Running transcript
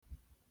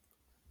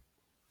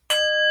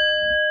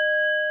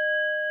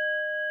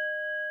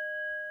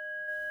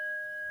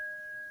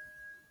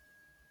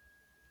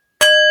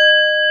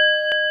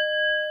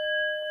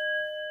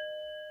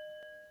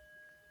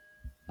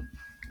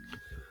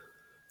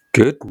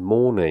Good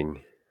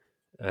morning.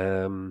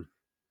 Um,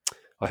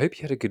 I hope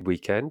you had a good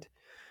weekend.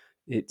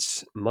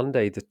 It's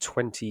Monday, the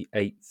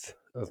 28th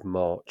of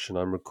March, and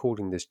I'm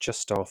recording this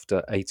just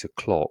after 8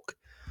 o'clock.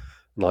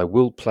 And I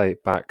will play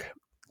it back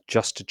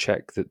just to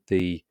check that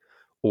the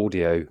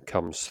audio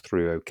comes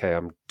through okay.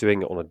 I'm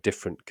doing it on a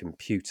different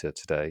computer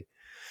today.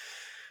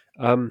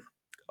 Um,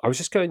 I was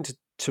just going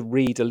to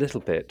read a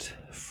little bit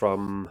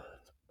from,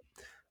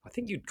 I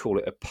think you'd call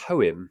it a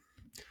poem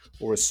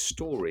or a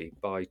story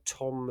by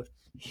Tom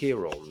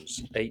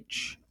Hirons,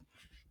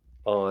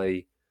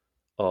 Hirons,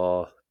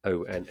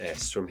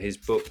 from his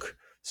book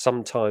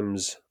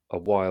Sometimes a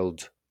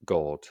Wild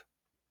God.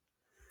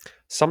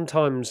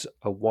 Sometimes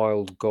a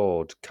wild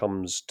god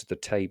comes to the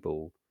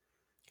table.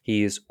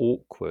 He is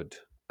awkward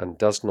and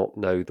does not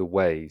know the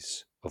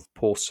ways of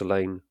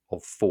porcelain,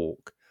 of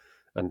fork,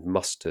 and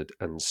mustard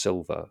and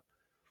silver.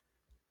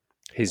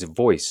 His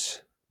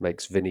voice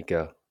makes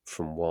vinegar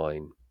from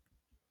wine.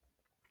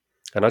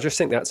 And I just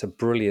think that's a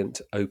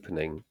brilliant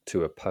opening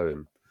to a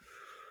poem.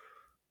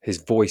 His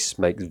voice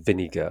makes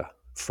vinegar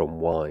from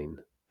wine.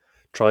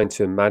 Trying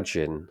to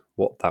imagine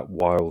what that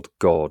wild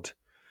god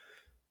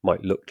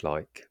might look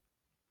like.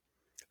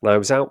 And I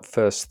was out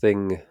first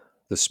thing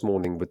this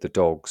morning with the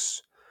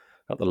dogs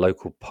at the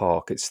local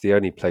park. It's the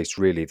only place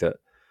really that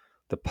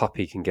the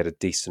puppy can get a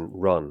decent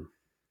run.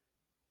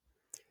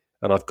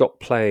 And I've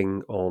got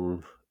playing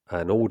on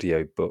an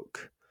audio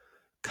book,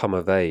 Come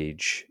of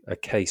Age, A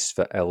Case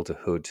for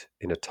Elderhood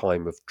in a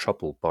Time of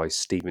Trouble by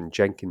Stephen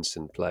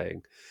Jenkinson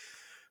playing.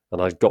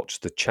 And I got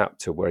to the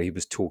chapter where he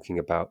was talking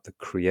about the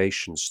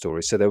creation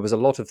story. So there was a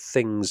lot of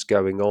things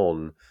going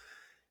on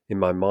in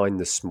my mind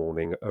this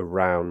morning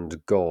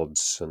around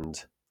gods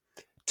and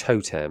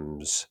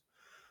totems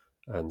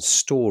and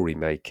story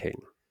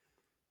making.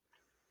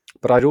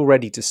 But I'd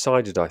already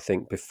decided, I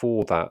think,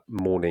 before that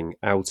morning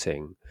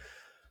outing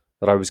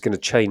that I was going to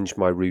change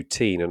my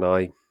routine. And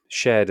I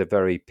shared a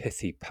very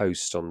pithy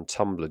post on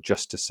Tumblr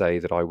just to say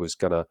that I was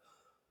going to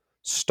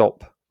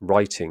stop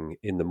writing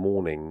in the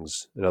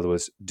mornings. In other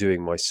words,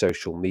 doing my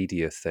social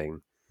media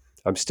thing.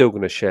 I'm still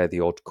going to share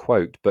the odd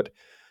quote, but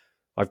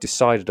I've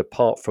decided,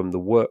 apart from the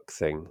work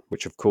thing,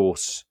 which of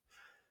course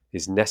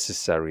is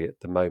necessary at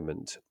the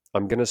moment,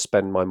 I'm going to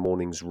spend my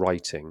mornings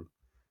writing,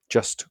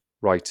 just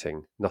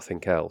writing,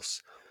 nothing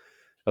else.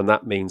 And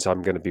that means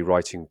I'm going to be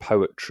writing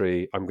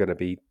poetry. I'm going to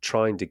be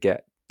trying to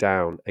get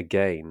down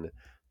again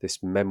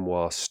this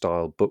memoir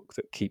style book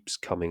that keeps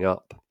coming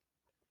up.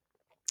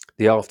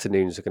 The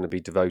afternoons are going to be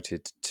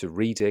devoted to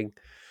reading.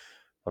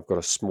 I've got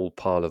a small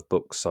pile of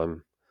books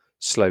I'm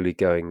slowly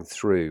going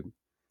through.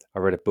 I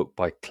read a book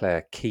by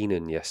Claire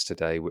Keenan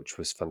yesterday, which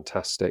was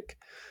fantastic.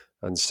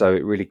 And so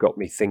it really got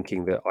me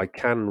thinking that I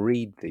can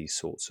read these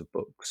sorts of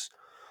books.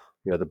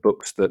 You know, the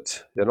books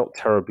that they're not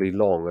terribly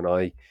long, and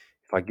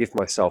if I give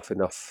myself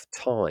enough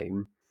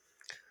time,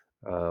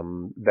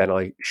 then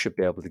I should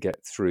be able to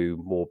get through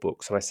more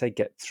books. And I say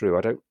get through,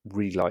 I don't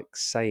really like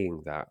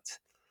saying that.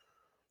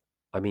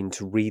 I mean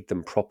to read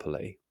them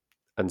properly.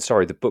 And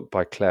sorry, the book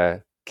by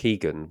Claire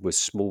Keegan was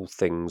Small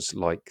Things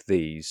Like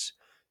These.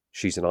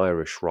 She's an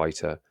Irish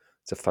writer.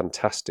 It's a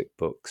fantastic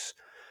book,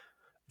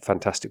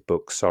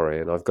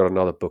 sorry. And I've got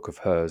another book of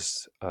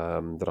hers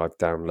that I've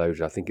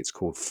downloaded. I think it's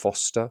called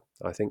Foster,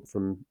 I think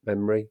from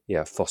memory.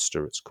 Yeah,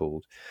 Foster it's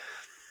called.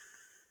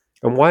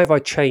 And why have I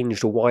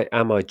changed, or why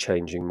am I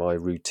changing my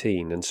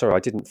routine? And sorry,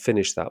 I didn't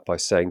finish that by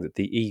saying that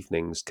the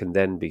evenings can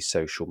then be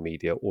social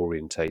media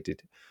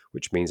orientated,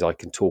 which means I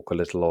can talk a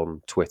little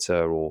on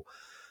Twitter or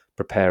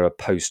prepare a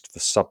post for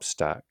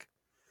Substack.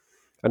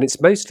 And it's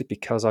mostly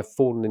because I've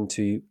fallen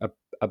into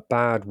a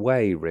bad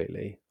way,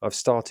 really. I've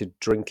started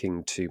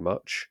drinking too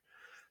much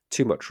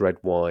red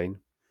wine,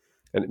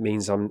 and it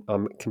means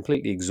I'm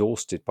completely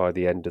exhausted by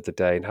the end of the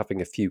day, and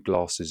having a few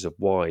glasses of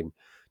wine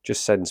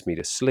just sends me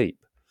to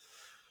sleep.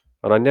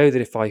 And I know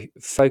that if I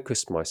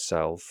focus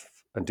myself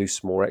and do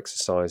some more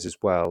exercise as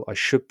well, I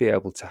should be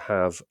able to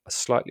have a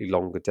slightly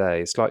longer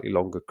day, a slightly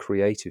longer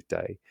creative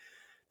day.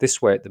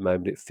 This way, at the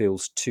moment, it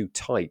feels too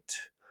tight,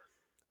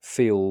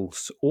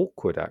 feels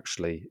awkward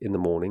actually in the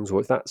mornings, or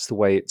if that's the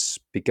way it's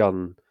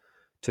begun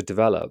to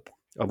develop,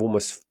 I've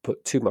almost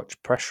put too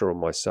much pressure on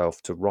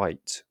myself to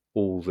write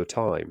all the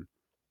time.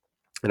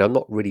 And I'm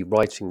not really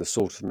writing the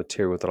sort of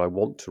material that I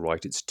want to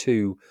write. It's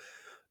too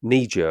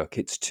knee jerk,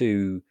 it's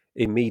too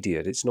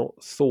immediate, it's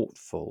not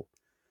thoughtful.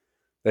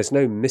 There's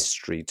no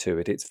mystery to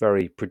it. It's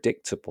very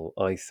predictable,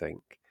 I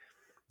think.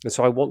 And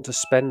so I want to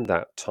spend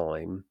that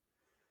time.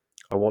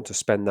 I want to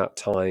spend that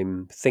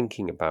time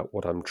thinking about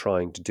what I'm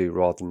trying to do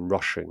rather than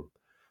rushing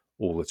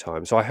all the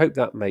time. So I hope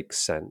that makes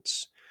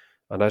sense.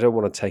 And I don't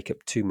want to take up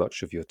too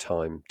much of your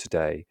time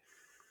today.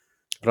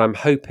 But I'm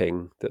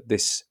hoping that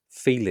this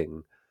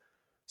feeling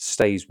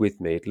stays with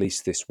me at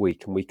least this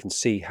week, and we can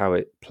see how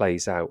it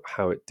plays out,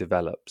 how it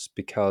develops,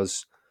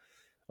 because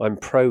I'm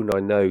prone,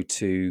 I know,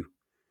 to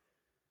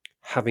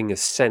having a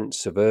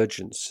sense of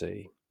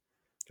urgency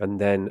and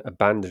then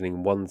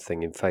abandoning one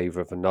thing in favor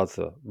of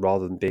another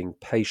rather than being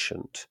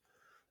patient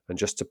and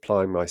just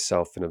applying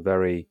myself in a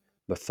very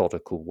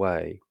methodical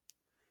way.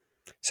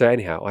 So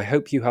anyhow, I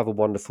hope you have a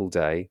wonderful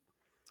day,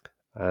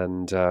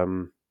 and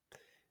I'm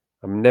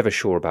never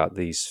sure about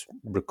these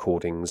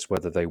recordings,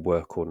 whether they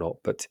work or not,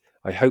 but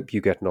I hope you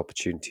get an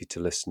opportunity to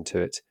listen to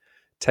it.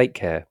 Take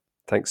care.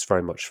 Thanks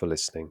very much for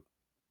listening.